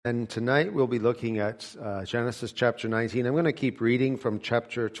And tonight we'll be looking at Genesis chapter 19. I'm going to keep reading from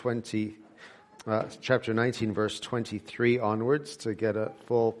chapter 19, verse 23 onwards to get a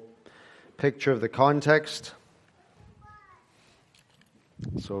full picture of the context.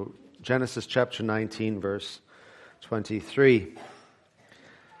 So Genesis chapter 19, verse 23.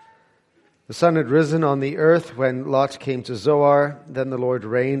 The sun had risen on the earth when Lot came to Zoar. Then the Lord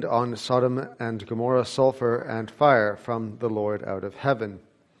rained on Sodom and Gomorrah sulfur and fire from the Lord out of heaven.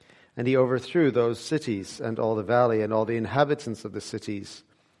 And he overthrew those cities and all the valley and all the inhabitants of the cities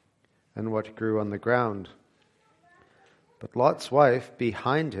and what grew on the ground. But Lot's wife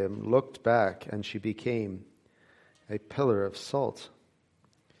behind him looked back, and she became a pillar of salt.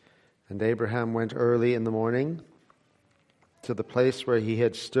 And Abraham went early in the morning to the place where he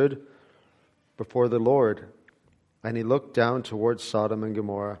had stood before the Lord, and he looked down toward Sodom and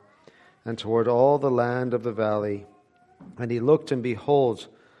Gomorrah and toward all the land of the valley. And he looked, and behold,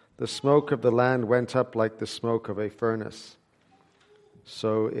 the smoke of the land went up like the smoke of a furnace.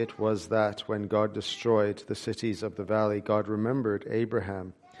 So it was that when God destroyed the cities of the valley, God remembered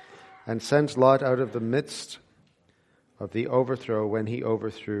Abraham and sent Lot out of the midst of the overthrow when he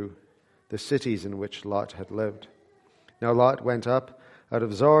overthrew the cities in which Lot had lived. Now Lot went up out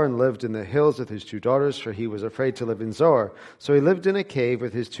of Zoar and lived in the hills with his two daughters, for he was afraid to live in Zoar. So he lived in a cave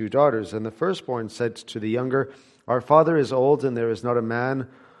with his two daughters. And the firstborn said to the younger, "Our father is old, and there is not a man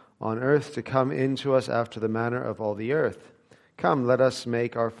on earth to come in to us after the manner of all the earth. Come, let us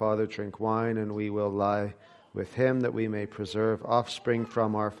make our father drink wine, and we will lie with him, that we may preserve offspring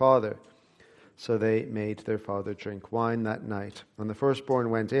from our father." So they made their father drink wine that night. And the firstborn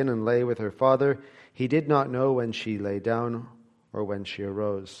went in and lay with her father. He did not know when she lay down or when she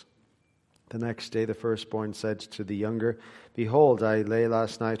arose. The next day the firstborn said to the younger, "Behold, I lay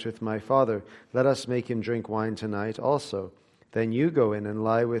last night with my father. Let us make him drink wine tonight also. Then you go in and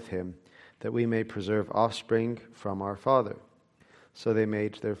lie with him, that we may preserve offspring from our father." So they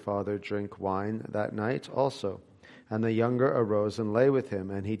made their father drink wine that night also. And the younger arose and lay with him,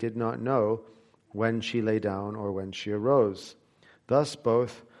 and he did not know when she lay down or when she arose. Thus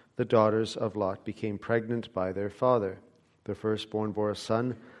both the daughters of Lot became pregnant by their father. The firstborn bore a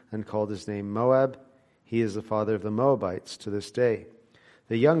son and called his name Moab. He is the father of the Moabites to this day.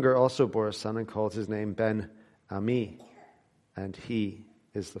 The younger also bore a son and called his name Ben-Ami. And he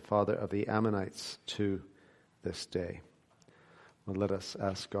is the father of the Ammonites to this day. Well, let us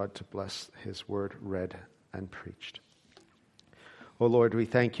ask God to bless his word read and preached. O Lord, we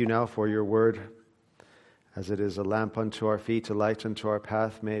thank you now for your word. As it is a lamp unto our feet, a light unto our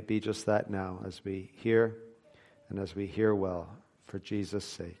path, may it be just that now as we hear and as we hear well. For Jesus'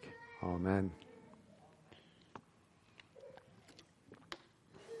 sake. Amen.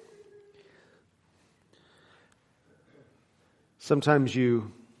 Sometimes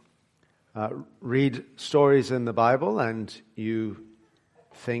you read stories in the Bible and you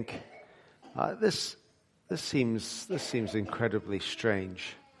think, this seems incredibly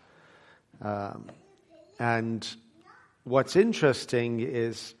strange. And what's interesting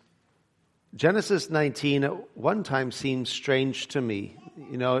is Genesis 19 at one time seemed strange to me.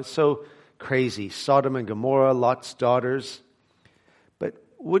 You know, it's so crazy. Sodom and Gomorrah, Lot's daughters. But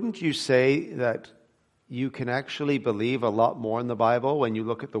wouldn't you say that you can actually believe a lot more in the Bible when you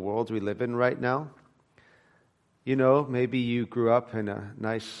look at the world we live in right now? You know, maybe you grew up in a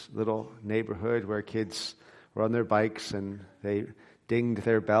nice little neighborhood where kids were on their bikes and they dinged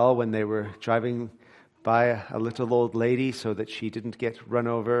their bell when they were driving by a little old lady so that she didn't get run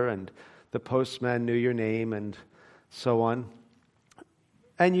over, and the postman knew your name and so on.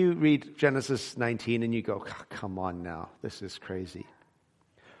 And you read Genesis 19 and you go, come on now, this is crazy.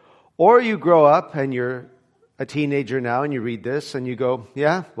 Or you grow up and you're a teenager now and you read this and you go,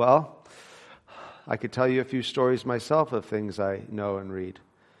 yeah, well, I could tell you a few stories myself of things I know and read.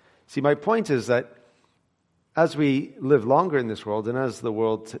 See, my point is that as we live longer in this world and as the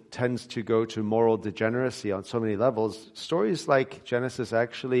world tends to go to moral degeneracy on so many levels, stories like Genesis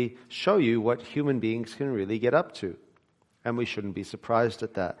actually show you what human beings can really get up to. And we shouldn't be surprised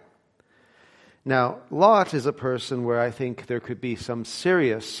at that. Now, Lot is a person where I think there could be some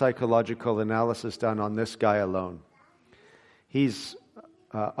serious psychological analysis done on this guy alone. He's,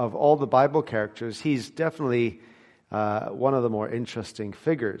 of all the Bible characters, he's definitely one of the more interesting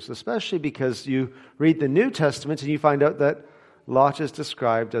figures, especially because you read the New Testament and you find out that Lot is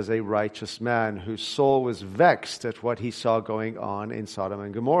described as a righteous man whose soul was vexed at what he saw going on in Sodom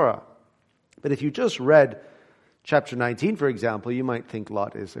and Gomorrah. But if you just read chapter 19, for example, you might think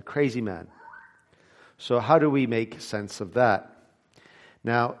Lot is a crazy man. So how do we make sense of that?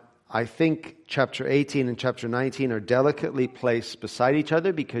 Now, I think chapter 18 and chapter 19 are delicately placed beside each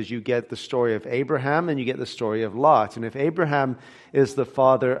other because you get the story of Abraham and you get the story of Lot. And if Abraham is the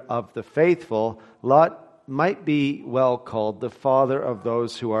father of the faithful, Lot might be well called the father of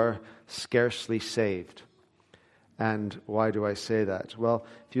those who are scarcely saved. And why do I say that? Well,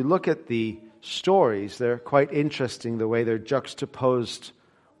 if you look at the stories, they're quite interesting the way they're juxtaposed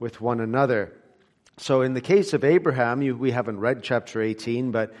with one another. So in the case of Abraham, we haven't read chapter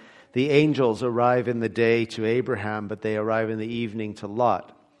 18, but the angels arrive in the day to Abraham, but they arrive in the evening to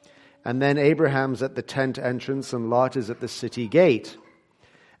Lot. And then Abraham's at the tent entrance and Lot is at the city gate.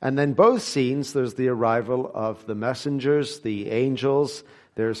 And then both scenes, there's the arrival of the messengers, the angels,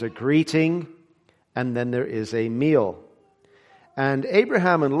 there's a greeting, and then there is a meal. And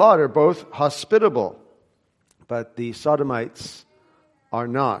Abraham and Lot are both hospitable, but the Sodomites are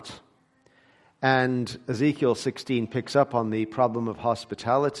not. And Ezekiel 16 picks up on the problem of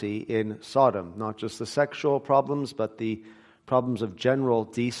hospitality in Sodom, not just the sexual problems, but the problems of general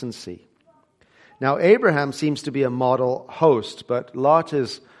decency. Now, Abraham seems to be a model host, but Lot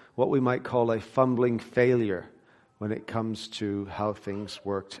is what we might call a fumbling failure when it comes to how things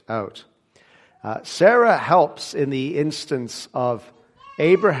worked out. Sarah helps in the instance of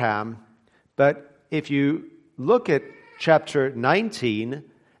Abraham, but if you look at chapter 19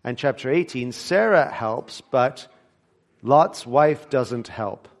 and chapter 18, Sarah helps, but Lot's wife doesn't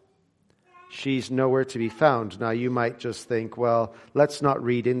help. She's nowhere to be found. Now, you might just think, well, let's not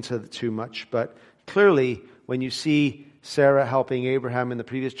read into it too much, but clearly, when you see Sarah helping Abraham in the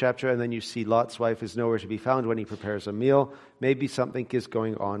previous chapter, and then you see Lot's wife is nowhere to be found when he prepares a meal, maybe something is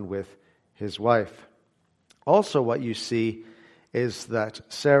going on with his wife. Also, what you see is that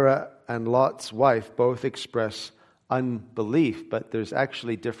Sarah and Lot's wife both express unbelief, but there's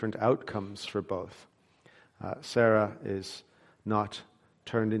actually different outcomes for both. Sarah is not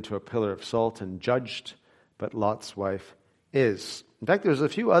turned into a pillar of salt and judged, but Lot's wife is. In fact, there's a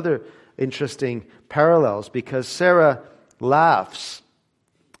few other interesting parallels because Sarah laughs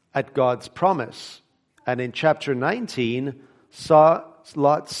at God's promise. And in chapter 19, saw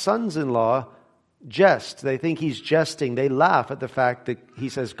Lot's sons-in-law jest. They think he's jesting. They laugh at the fact that he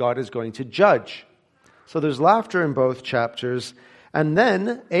says God is going to judge. So there's laughter in both chapters. And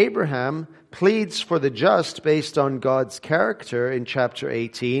then Abraham pleads for the just based on God's character in chapter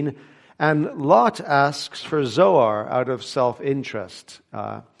 18. And Lot asks for Zoar out of self-interest.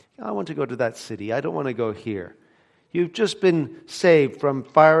 I want to go to that city. I don't want to go here. You've just been saved from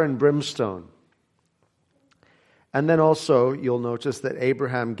fire and brimstone. And then also you'll notice that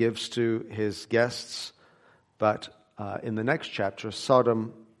Abraham gives to his guests, but in the next chapter,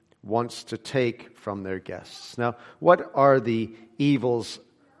 Sodom wants to take from their guests. Now, what are the evils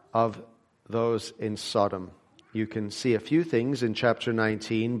of those in Sodom? You can see a few things in chapter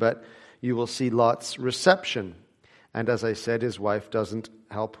 19, but you will see Lot's reception. And as I said, his wife doesn't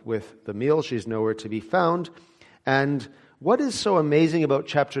help with the meal. She's nowhere to be found. And what is so amazing about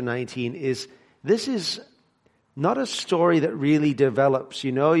chapter 19 is this is not a story that really develops.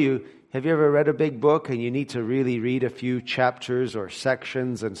 Have you ever read a big book and you need to really read a few chapters or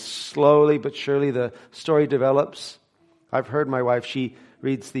sections and slowly but surely the story develops? I've heard my wife, she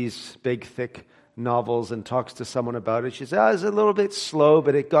reads these big, thick novels and talks to someone about it. She says, it's a little bit slow,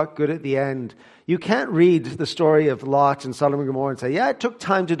 but it got good at the end. You can't read the story of Lot and Sodom and Gomorrah and say, yeah, it took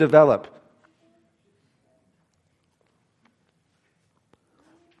time to develop.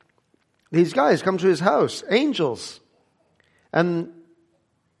 These guys come to his house, angels, and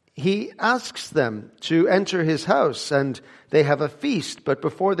he asks them to enter his house, and they have a feast. But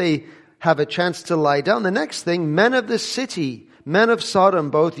before they have a chance to lie down, the next thing, men of the city, men of Sodom,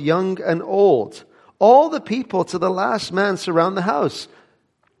 both young and old, all the people to the last man surround the house.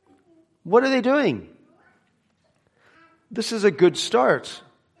 What are they doing? This is a good start.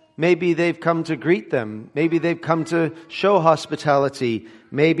 Maybe they've come to greet them. Maybe they've come to show hospitality.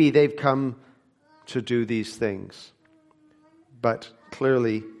 Maybe they've come to do these things. But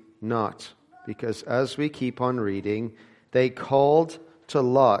clearly not, because as we keep on reading, they called to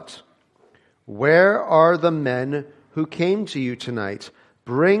Lot, "Where are the men who came to you tonight?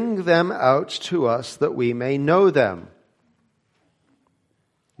 Bring them out to us that we may know them."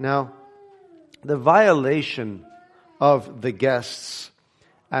 Now, the violation of the guests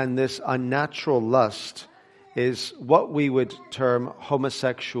and this unnatural lust is what we would term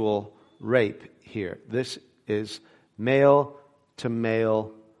homosexual rape here. This is male to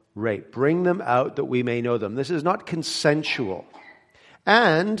male rape. Bring them out that we may know them. This is not consensual.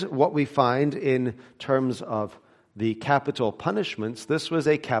 And what we find in terms of the capital punishments, this was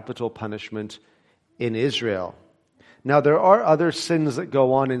a capital punishment in Israel. Now, there are other sins that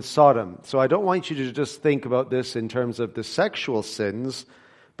go on in Sodom, so I don't want you to just think about this in terms of the sexual sins,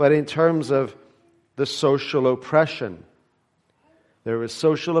 but in terms of the social oppression. There was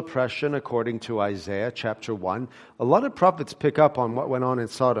social oppression according to Isaiah chapter 1. A lot of prophets pick up on what went on in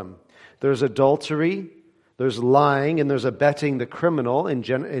Sodom. There's adultery, there's lying, and there's abetting the criminal in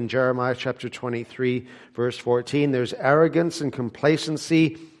Jeremiah chapter 23, verse 14. There's arrogance and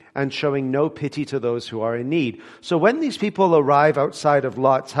complacency and showing no pity to those who are in need. So when these people arrive outside of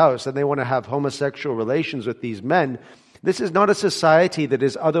Lot's house and they want to have homosexual relations with these men, this is not a society that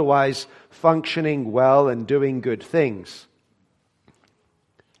is otherwise functioning well and doing good things.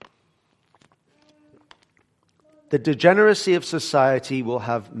 The degeneracy of society will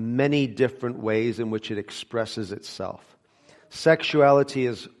have many different ways in which it expresses itself. Sexuality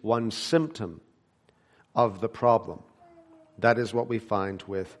is one symptom of the problem. That is what we find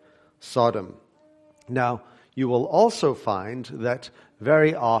with Sodom. Now, you will also find that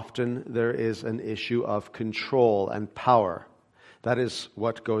very often there is an issue of control and power. That is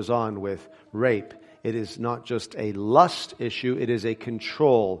what goes on with rape. It is not just a lust issue, it is a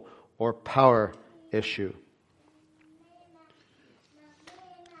control or power issue.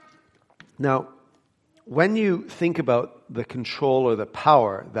 Now, when you think about the control or the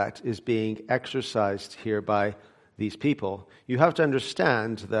power that is being exercised here by these people, you have to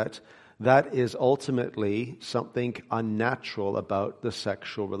understand that that is ultimately something unnatural about the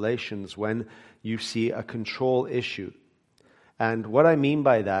sexual relations when you see a control issue. And what I mean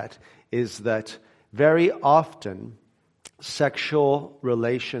by that is that very often sexual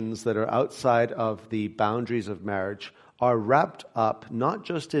relations that are outside of the boundaries of marriage are wrapped up not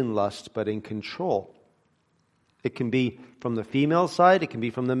just in lust but in control. It can be from the female side, it can be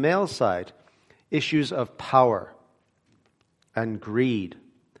from the male side. Issues of power and greed,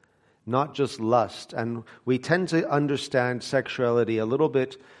 not just lust. And we tend to understand sexuality a little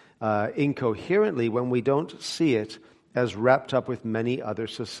bit incoherently when we don't see it as wrapped up with many other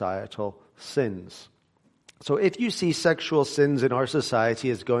societal sins. So if you see sexual sins in our society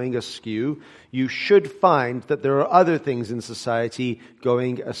as going askew, you should find that there are other things in society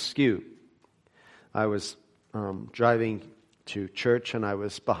going askew. I was driving to church and I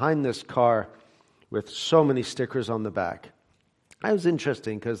was behind this car with so many stickers on the back. It was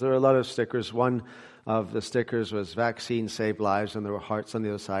interesting because there are a lot of stickers. One of the stickers was vaccine save lives and there were hearts on the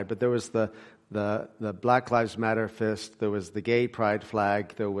other side. But there was the Black Lives Matter fist, there was the gay pride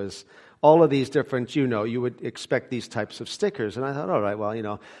flag, there was all of these different, you would expect these types of stickers. And I thought, all right, well,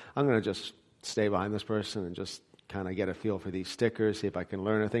 I'm going to just stay behind this person and just kind of get a feel for these stickers, see if I can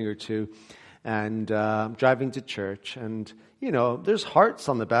learn a thing or two. And I'm driving to church and, there's hearts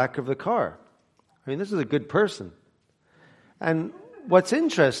on the back of the car. I mean, this is a good person. And what's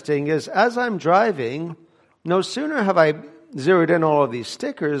interesting is as I'm driving, no sooner have I zeroed in all of these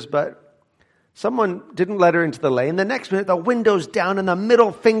stickers, but someone didn't let her into the lane. The next minute, the window's down and the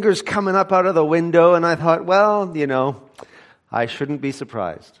middle finger's coming up out of the window. And I thought, well, I shouldn't be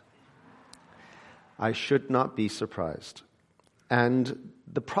surprised. I should not be surprised. And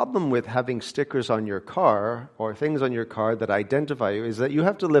the problem with having stickers on your car or things on your car that identify you is that you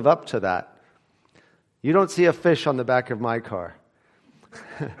have to live up to that. You don't see a fish on the back of my car.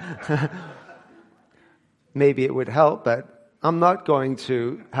 Maybe it would help, but I'm not going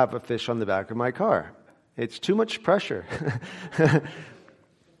to have a fish on the back of my car. It's too much pressure.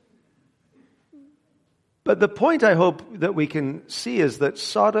 But the point I hope that we can see is that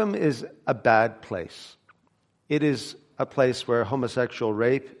Sodom is a bad place. It is a place where homosexual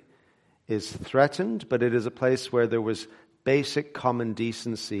rape is threatened, but it is a place where there was basic common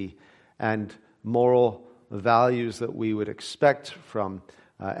decency and moral values that we would expect from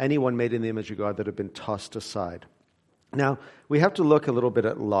anyone made in the image of God that have been tossed aside. Now, we have to look a little bit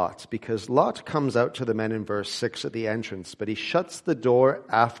at Lot, because Lot comes out to the men in verse 6 at the entrance, but he shuts the door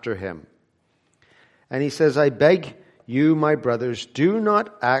after him. And he says, I beg you, my brothers, do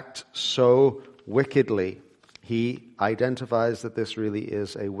not act so wickedly. He identifies that this really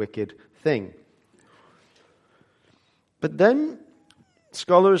is a wicked thing. But then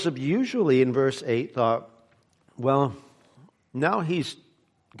scholars have usually in verse 8 thought, well, now he's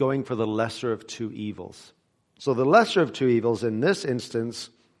going for the lesser of two evils. So the lesser of two evils in this instance,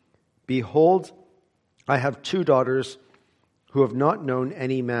 behold, I have 2 daughters who have not known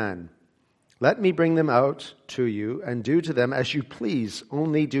any man. Let me bring them out to you and do to them as you please.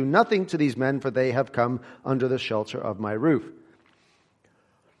 Only do nothing to these men, for they have come under the shelter of my roof.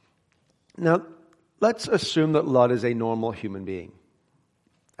 Now, let's assume that Lot is a normal human being.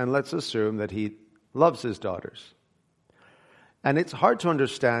 And let's assume that he loves his daughters. And it's hard to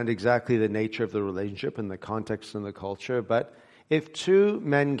understand exactly the nature of the relationship and the context and the culture, but if two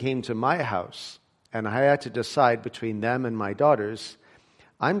men came to my house and I had to decide between them and my daughters,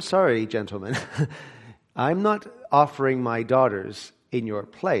 I'm sorry, gentlemen, I'm not offering my daughters in your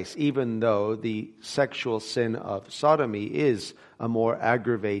place, even though the sexual sin of sodomy is a more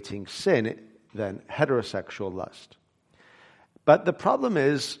aggravating sin than heterosexual lust. But the problem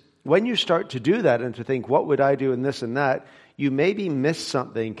is, when you start to do that and to think, what would I do in this and that, you maybe miss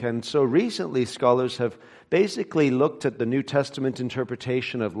something. And so recently scholars have basically looked at the New Testament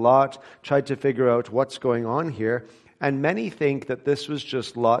interpretation of Lot, tried to figure out what's going on here, and many think that this was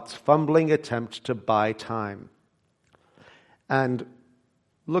just Lot's fumbling attempt to buy time. And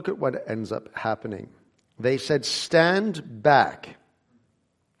look at what ends up happening. They said, stand back.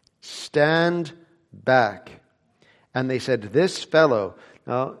 Stand back. And they said, this fellow.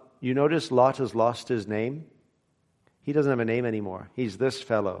 Now, you notice Lot has lost his name? He doesn't have a name anymore. He's this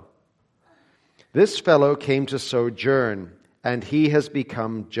fellow. This fellow came to sojourn, and he has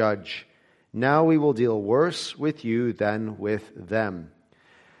become judge. Now we will deal worse with you than with them.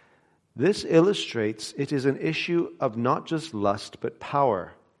 This illustrates it is an issue of not just lust, but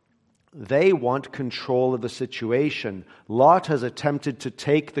power. They want control of the situation. Lot has attempted to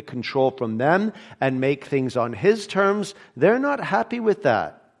take the control from them and make things on his terms. They're not happy with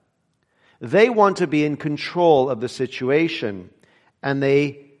that. They want to be in control of the situation, and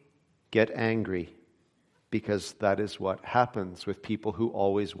they get angry, because that is what happens with people who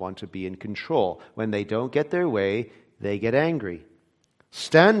always want to be in control. When they don't get their way, they get angry.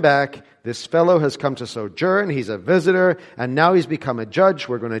 Stand back. This fellow has come to sojourn. He's a visitor, and now he's become a judge.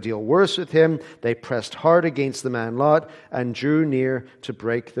 We're going to deal worse with him. They pressed hard against the man Lot and drew near to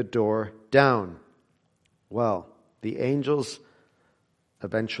break the door down. Well, the angels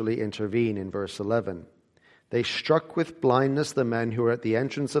eventually intervene in verse 11. They struck with blindness the men who were at the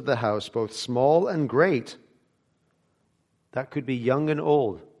entrance of the house, both small and great. That could be young and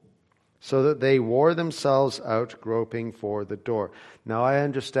old. So that they wore themselves out groping for the door. Now I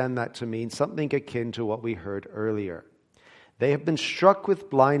understand that to mean something akin to what we heard earlier. They have been struck with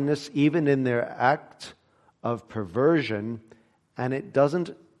blindness even in their act of perversion, and it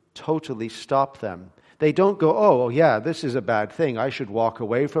doesn't totally stop them. They don't go, oh, yeah, this is a bad thing. I should walk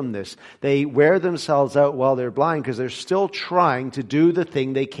away from this. They wear themselves out while they're blind because they're still trying to do the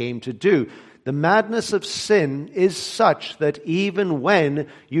thing they came to do. The madness of sin is such that even when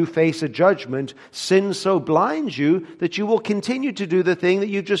you face a judgment, sin so blinds you that you will continue to do the thing that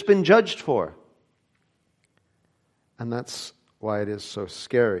you've just been judged for. And that's why it is so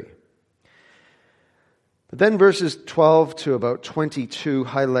scary. But then verses 12 to about 22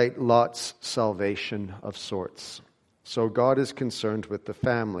 highlight Lot's salvation of sorts. So God is concerned with the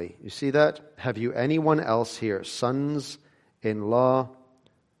family. You see that? Have you anyone else here? Sons-in-law,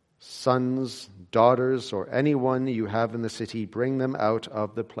 sons, daughters, or anyone you have in the city, bring them out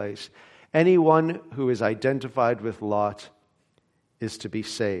of the place. Anyone who is identified with Lot is to be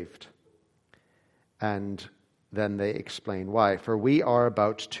saved. And then they explain why. For we are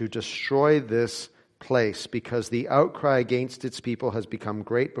about to destroy this place, because the outcry against its people has become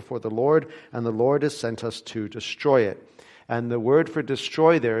great before the Lord, and the Lord has sent us to destroy it. And the word for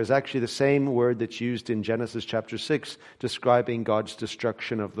destroy there is actually the same word that's used in Genesis chapter 6, describing God's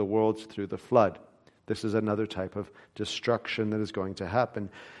destruction of the world through the flood. This is another type of destruction that is going to happen.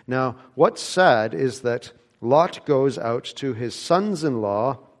 Now, what's sad is that Lot goes out to his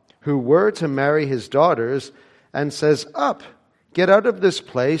sons-in-law, who were to marry his daughters, and says, up, get out of this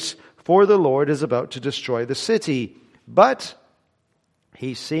place, for the Lord is about to destroy the city. But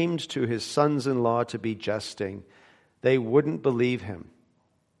he seemed to his sons-in-law to be jesting. They wouldn't believe him.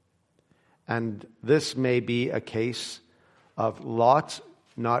 And this may be a case of Lot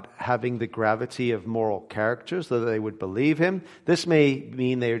not having the gravity of moral character so that they would believe him. This may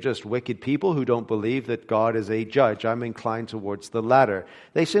mean they are just wicked people who don't believe that God is a judge. I'm inclined towards the latter.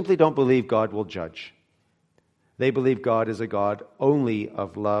 They simply don't believe God will judge. They believe God is a God only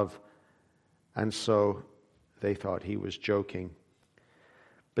of love, and so they thought he was joking.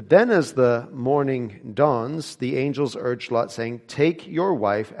 But then as the morning dawns, the angels urged Lot, saying, take your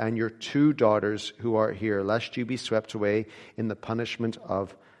wife and your 2 daughters who are here, lest you be swept away in the punishment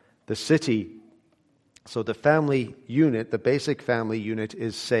of the city. So the family unit, the basic family unit,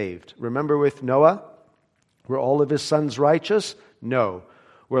 is saved. Remember with Noah? Were all of his sons righteous? No.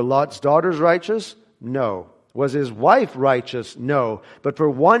 Were Lot's daughters righteous? No. Was his wife righteous? No. But for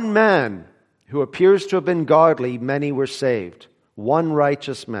one man who appears to have been godly, many were saved. One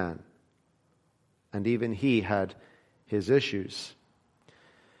righteous man. And even he had his issues.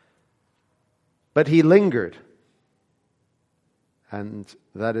 But he lingered. And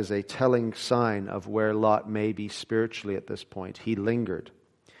that is a telling sign of where Lot may be spiritually at this point. He lingered.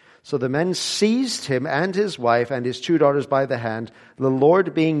 So the men seized him and his wife and his 2 daughters by the hand, the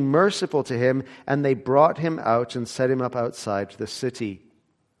Lord being merciful to him, and they brought him out and set him up outside the city.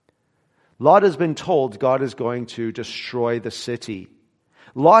 Lot has been told God is going to destroy the city.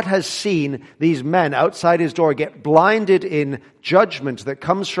 Lot has seen these men outside his door get blinded in judgment that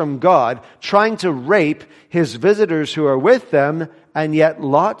comes from God, trying to rape his visitors who are with them, and yet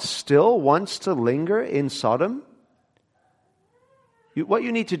Lot still wants to linger in Sodom? What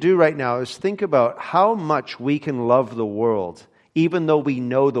you need to do right now is think about how much we can love the world, even though we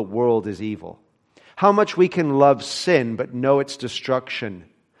know the world is evil. How much we can love sin, but know its destruction.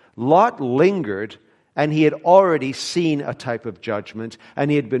 Lot lingered, and he had already seen a type of judgment, and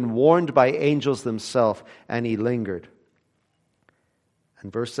he had been warned by angels themselves, and he lingered.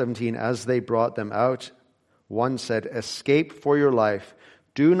 And verse 17, as they brought them out, one said, "Escape for your life.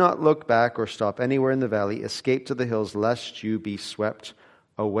 Do not look back or stop anywhere in the valley. Escape to the hills, lest you be swept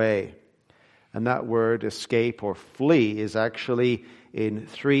away." And that word escape or flee is actually in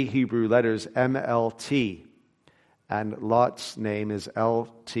 3 Hebrew letters, MLT. And Lot's name is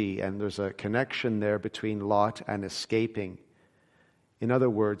LT. And there's a connection there between Lot and escaping. In other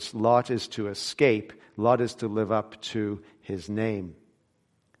words, Lot is to escape. Lot is to live up to his name.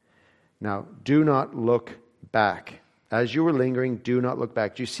 Now, do not look back. As you were lingering, do not look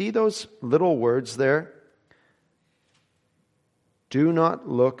back. Do you see those little words there? Do not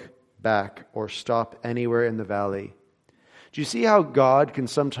look back or stop anywhere in the valley. Do you see how God can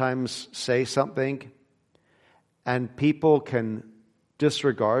sometimes say something and people can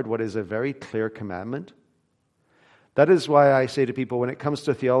disregard what is a very clear commandment? That is why I say to people, when it comes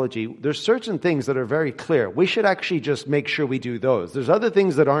to theology, there's certain things that are very clear. We should actually just make sure we do those. There's other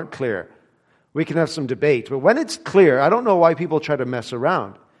things that aren't clear. We can have some debate. But when it's clear, I don't know why people try to mess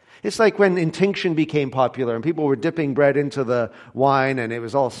around. It's like when intinction became popular and people were dipping bread into the wine and it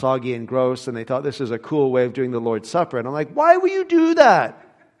was all soggy and gross and they thought this is a cool way of doing the Lord's Supper. And I'm like, why would you do that?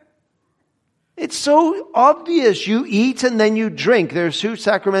 It's so obvious. You eat and then you drink. There's 2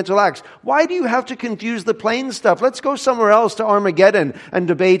 sacramental acts. Why do you have to confuse the plain stuff? Let's go somewhere else to Armageddon and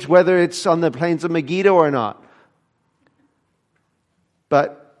debate whether it's on the plains of Megiddo or not.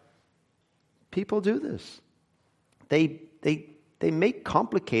 But people do this. They make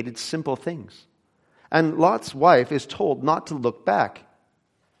complicated, simple things. And Lot's wife is told not to look back.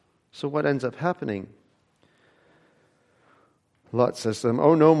 So what ends up happening? Lot says to them,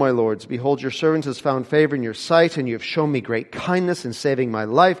 "Oh no, my lords, behold, your servant has found favor in your sight, and you have shown me great kindness in saving my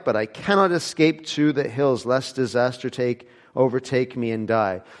life, but I cannot escape to the hills, lest disaster overtake me and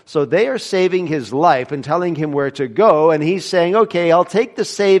die." So they are saving his life and telling him where to go, and he's saying, okay, I'll take the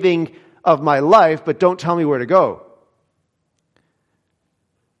saving of my life, but don't tell me where to go.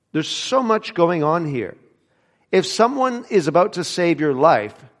 There's so much going on here. If someone is about to save your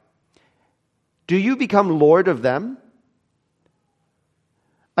life, do you become Lord of them?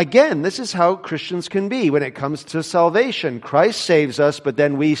 Again, this is how Christians can be when it comes to salvation. Christ saves us, but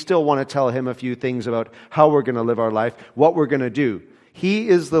then we still want to tell him a few things about how we're going to live our life, what we're going to do. He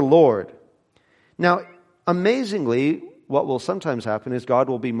is the Lord. Now, amazingly, what will sometimes happen is God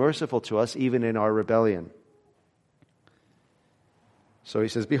will be merciful to us even in our rebellion. So he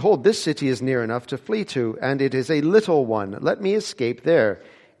says, "Behold, this city is near enough to flee to, and it is a little one. Let me escape there.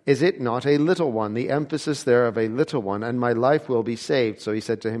 Is it not a little one?" The emphasis there of a little one, "and my life will be saved." So he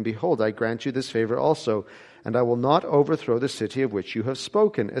said to him, "Behold, I grant you this favor also, and I will not overthrow the city of which you have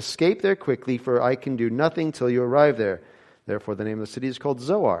spoken. Escape there quickly, for I can do nothing till you arrive there." Therefore the name of the city is called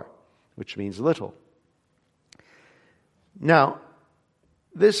Zoar, which means little. Now,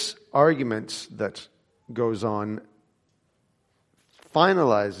 this argument that goes on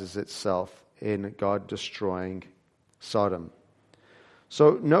finalizes itself in God destroying Sodom.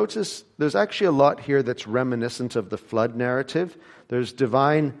 So notice there's actually a lot here that's reminiscent of the flood narrative. There's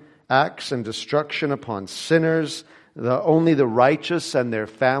divine acts and destruction upon sinners. Only the righteous and their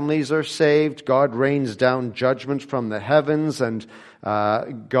families are saved. God rains down judgment from the heavens, and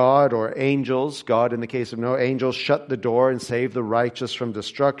God or angels, God in the case of Noah, angels shut the door and save the righteous from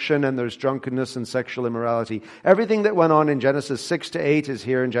destruction, and there's drunkenness and sexual immorality. Everything that went on in Genesis 6 to 8 is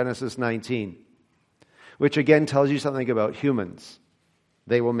here in Genesis 19, which again tells you something about humans.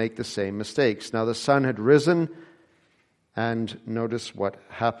 They will make the same mistakes. Now the sun had risen, and notice what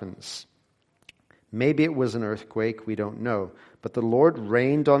happens. Maybe it was an earthquake, we don't know. But the Lord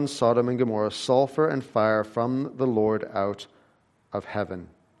rained on Sodom and Gomorrah sulfur and fire from the Lord out of heaven.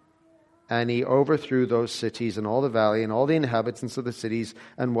 And he overthrew those cities and all the valley and all the inhabitants of the cities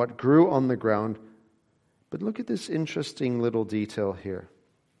and what grew on the ground But look at this interesting little detail here.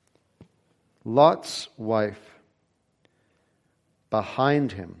 Lot's wife,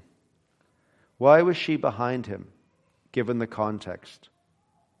 behind him. Why was she behind him, given the context?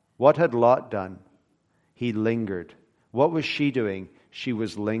 What had Lot done? He lingered. What was she doing? She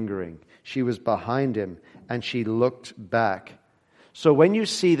was lingering. She was behind him, and she looked back. So when you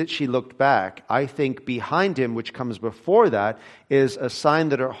see that she looked back, I think behind him, which comes before that, is a sign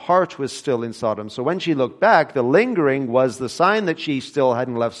that her heart was still in Sodom. So when she looked back, the lingering was the sign that she still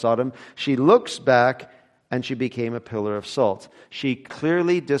hadn't left Sodom. She looks back, and she became a pillar of salt. She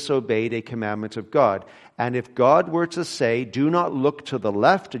clearly disobeyed a commandment of God. And if God were to say, do not look to the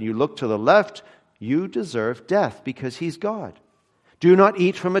left, and you look to the left, you deserve death because he's God. Do not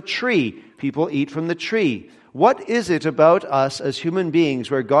eat from a tree. People eat from the tree. What is it about us as human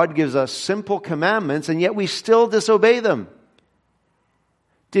beings where God gives us simple commandments and yet we still disobey them?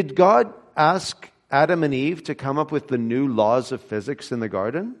 Did God ask Adam and Eve to come up with the new laws of physics in the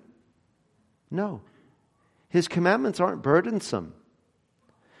garden? No. His commandments aren't burdensome.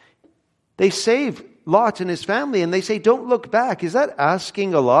 They save Lot and his family and they say, don't look back. Is that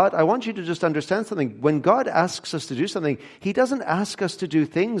asking a lot? I want you to just understand something. When God asks us to do something, he doesn't ask us to do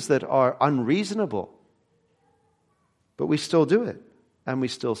things that are unreasonable. But we still do it, and we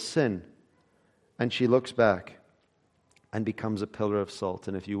still sin. And she looks back and becomes a pillar of salt.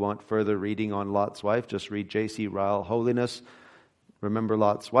 And if you want further reading on Lot's wife, just read J.C. Ryle, Holiness. Remember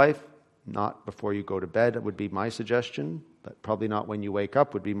Lot's wife, not before you go to bed would be my suggestion, but probably not when you wake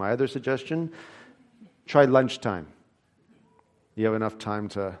up would be my other suggestion. Try lunchtime. You have enough time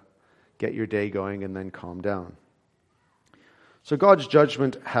to get your day going and then calm down. So God's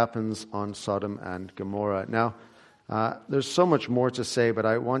judgment happens on Sodom and Gomorrah. Now, there's so much more to say, but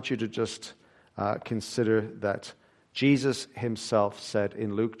I want you to just consider that Jesus himself said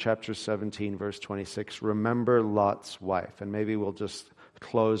in Luke chapter 17, verse 26, remember Lot's wife. And maybe we'll just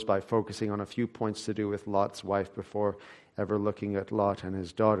close by focusing on a few points to do with Lot's wife before ever looking at Lot and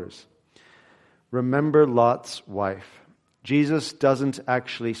his daughters. Remember Lot's wife. Jesus doesn't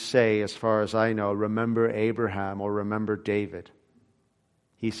actually say, as far as I know, remember Abraham or remember David.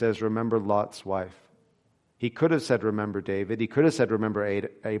 He says, remember Lot's wife. He could have said, remember David. He could have said, remember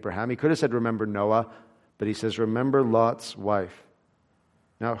Abraham. He could have said, remember Noah. But he says, remember Lot's wife.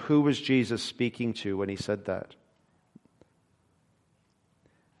 Now, who was Jesus speaking to when he said that?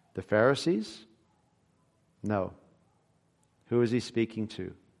 The Pharisees? No. Who is he speaking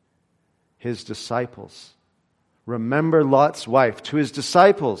to? His disciples. Remember Lot's wife, to his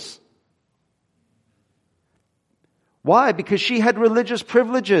disciples. Why? Because she had religious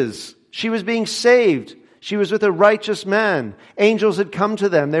privileges. She was being saved. She was with a righteous man. Angels had come to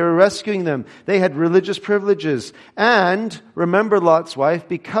them. They were rescuing them. They had religious privileges. And remember Lot's wife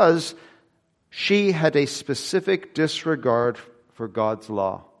because she had a specific disregard for God's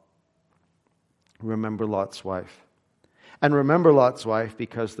law. Remember Lot's wife. And remember Lot's wife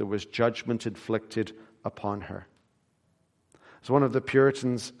because there was judgment inflicted upon her. So one of the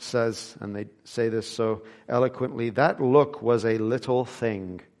Puritans says, and they say this so eloquently, that look was a little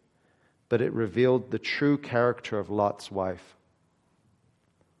thing, but it revealed the true character of Lot's wife.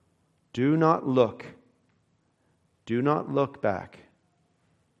 Do not look back.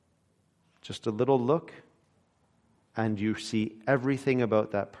 Just a little look, and you see everything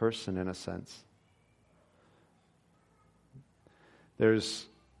about that person in a sense. There's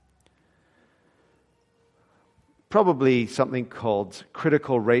probably something called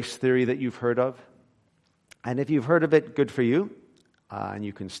critical race theory that you've heard of. And if you've heard of it, good for you. And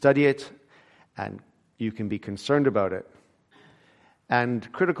you can study it, and you can be concerned about it.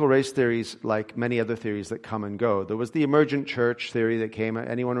 And critical race theories, like many other theories that come and go. There was the emergent church theory that came.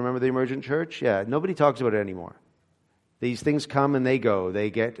 Anyone remember the emergent church? Yeah, nobody talks about it anymore. These things come and they go.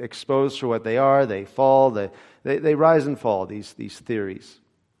 They get exposed for what they are. They fall. They rise and fall, these theories.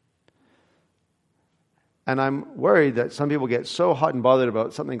 And I'm worried that some people get so hot and bothered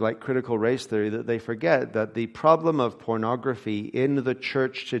about something like critical race theory that they forget that the problem of pornography in the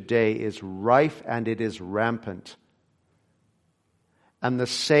church today is rife and it is rampant. And the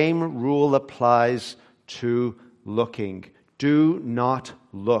same rule applies to looking. Do not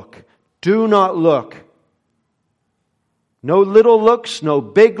look. Do not look. No little looks, no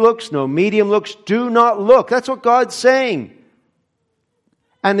big looks, no medium looks. Do not look. That's what God's saying.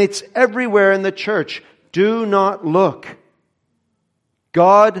 And it's everywhere in the church. Do not look.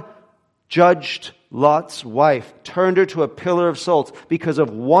 God judged Lot's wife, turned her to a pillar of salt because of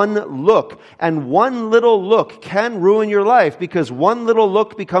one look. And one little look can ruin your life, because one little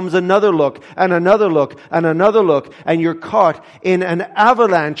look becomes another look and another look and another look. And you're caught in an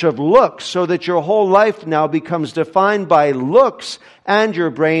avalanche of looks, so that your whole life now becomes defined by looks, and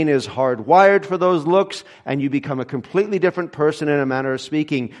your brain is hardwired for those looks, and you become a completely different person in a manner of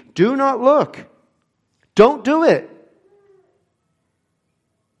speaking. Do not look. Don't do it.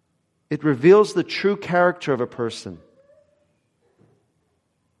 It reveals the true character of a person.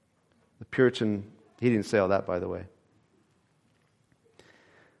 The Puritan, he didn't say all that, by the way.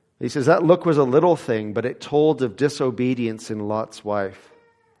 He says, that look was a little thing, but it told of disobedience in Lot's wife.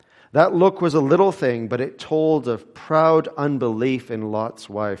 That look was a little thing, but it told of proud unbelief in Lot's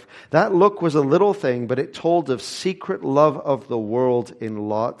wife. That look was a little thing, but it told of secret love of the world in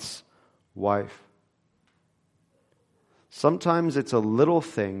Lot's wife. Sometimes it's a little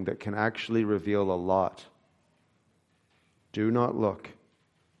thing that can actually reveal a lot. Do not look.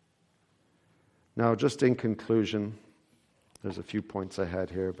 Now, just in conclusion, there's a few points I had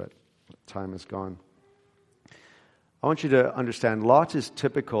here, but time is gone. I want you to understand, Lot is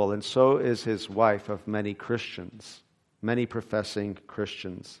typical, and so is his wife, of many Christians, many professing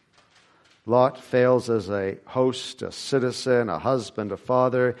Christians. Lot fails as a host, a citizen, a husband, a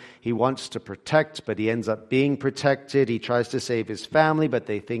father. He wants to protect, but he ends up being protected. He tries to save his family, but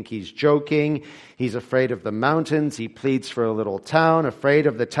they think he's joking. He's afraid of the mountains. He pleads for a little town. Afraid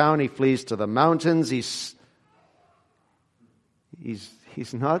of the town, he flees to the mountains. He's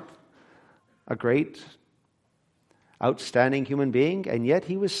not a great, outstanding human being, and yet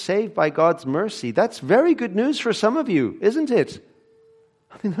he was saved by God's mercy. That's very good news for some of you, isn't it?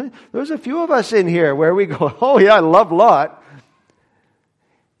 I mean, there's a few of us in here where we go, oh yeah, I love Lot.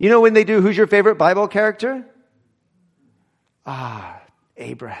 You know when they do, who's your favorite Bible character?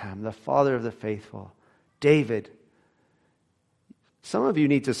 Abraham, the father of the faithful. David. Some of you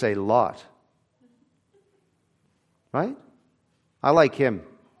need to say Lot. Right? I like him.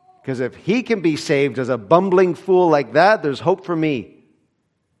 Because if he can be saved as a bumbling fool like that, there's hope for me.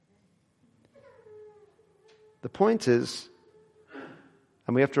 The point is,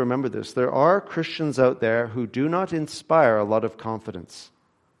 and we have to remember this, there are Christians out there who do not inspire a lot of confidence.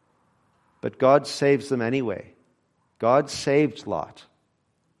 But God saves them anyway. God saved Lot.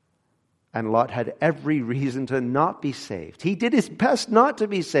 And Lot had every reason to not be saved. He did his best not to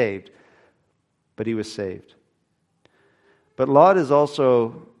be saved. But he was saved. But Lot is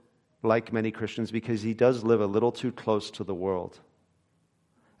also like many Christians because he does live a little too close to the world.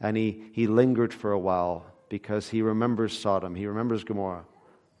 And he lingered for a while because he remembers Sodom. He remembers Gomorrah.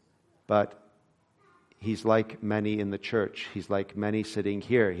 But he's like many in the church. He's like many sitting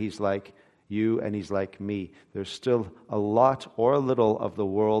here. He's like you and he's like me. There's still a lot or a little of the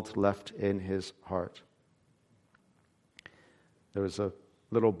world left in his heart. There was a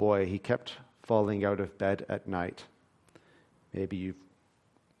little boy. He kept falling out of bed at night. Maybe you've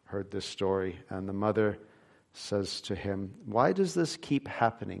heard this story. And the mother says to him, "Why does this keep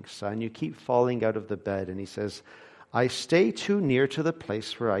happening, son? You keep falling out of the bed." And he says, "I stay too near to the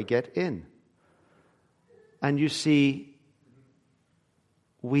place where I get in." And you see,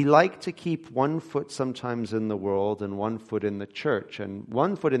 we like to keep one foot sometimes in the world and one foot in the church. And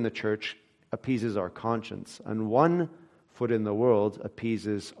one foot in the church appeases our conscience. And one foot in the world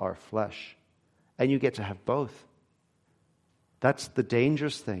appeases our flesh. And you get to have both. That's the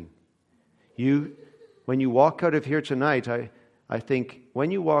dangerous thing. When you walk out of here tonight, I think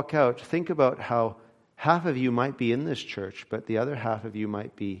when you walk out, think about how half of you might be in this church, but the other half of you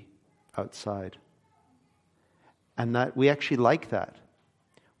might be outside. And that we actually like that.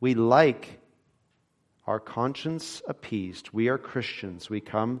 We like our conscience appeased. We are Christians. We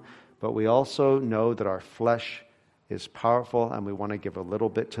come, but we also know that our flesh is powerful and we want to give a little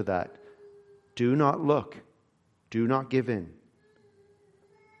bit to that. Do not look. Do not give in.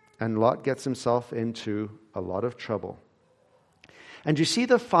 And Lot gets himself into a lot of trouble. And you see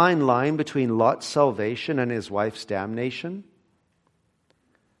the fine line between Lot's salvation and his wife's damnation?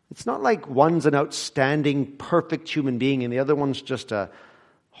 It's not like one's an outstanding, perfect human being and the other one's just a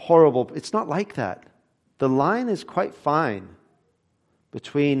horrible... It's not like that. The line is quite fine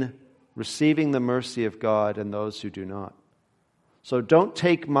between receiving the mercy of God and those who do not. So don't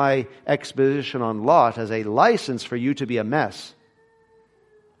take my exposition on Lot as a license for you to be a mess.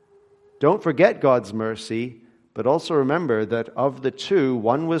 Don't forget God's mercy, but also remember that of the two,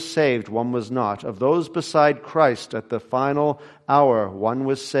 one was saved, one was not. Of those beside Christ at the final hour, one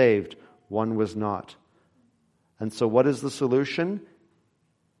was saved, one was not. And so what is the solution?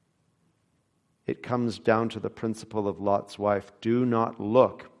 It comes down to the principle of Lot's wife. Do not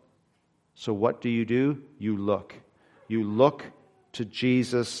look So what do? You look. You look to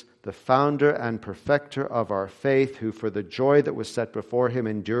Jesus, the founder and perfecter of our faith, who for the joy that was set before him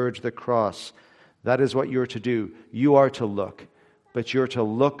endured the cross. That is what you're to do. You are to look. But you're to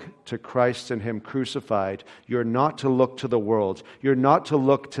look to Christ and him crucified. You're not to look to the world. You're not to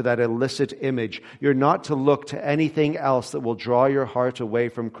look to that illicit image. You're not to look to anything else that will draw your heart away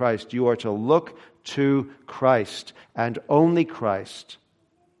from Christ. You are to look to Christ and only Christ.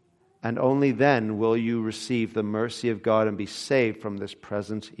 And only then will you receive the mercy of God and be saved from this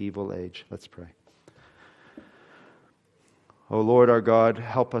present evil age. Let's pray. O Lord our God,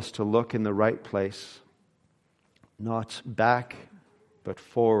 help us to look in the right place, not back, but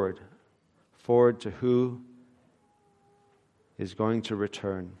forward. Forward to who is going to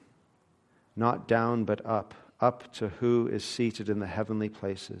return. Not down, but up. Up to who is seated in the heavenly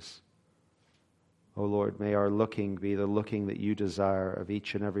places. O Lord, may our looking be the looking that you desire of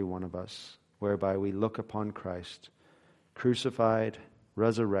each and every one of us, whereby we look upon Christ, crucified,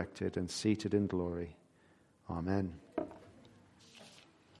 resurrected, and seated in glory. Amen.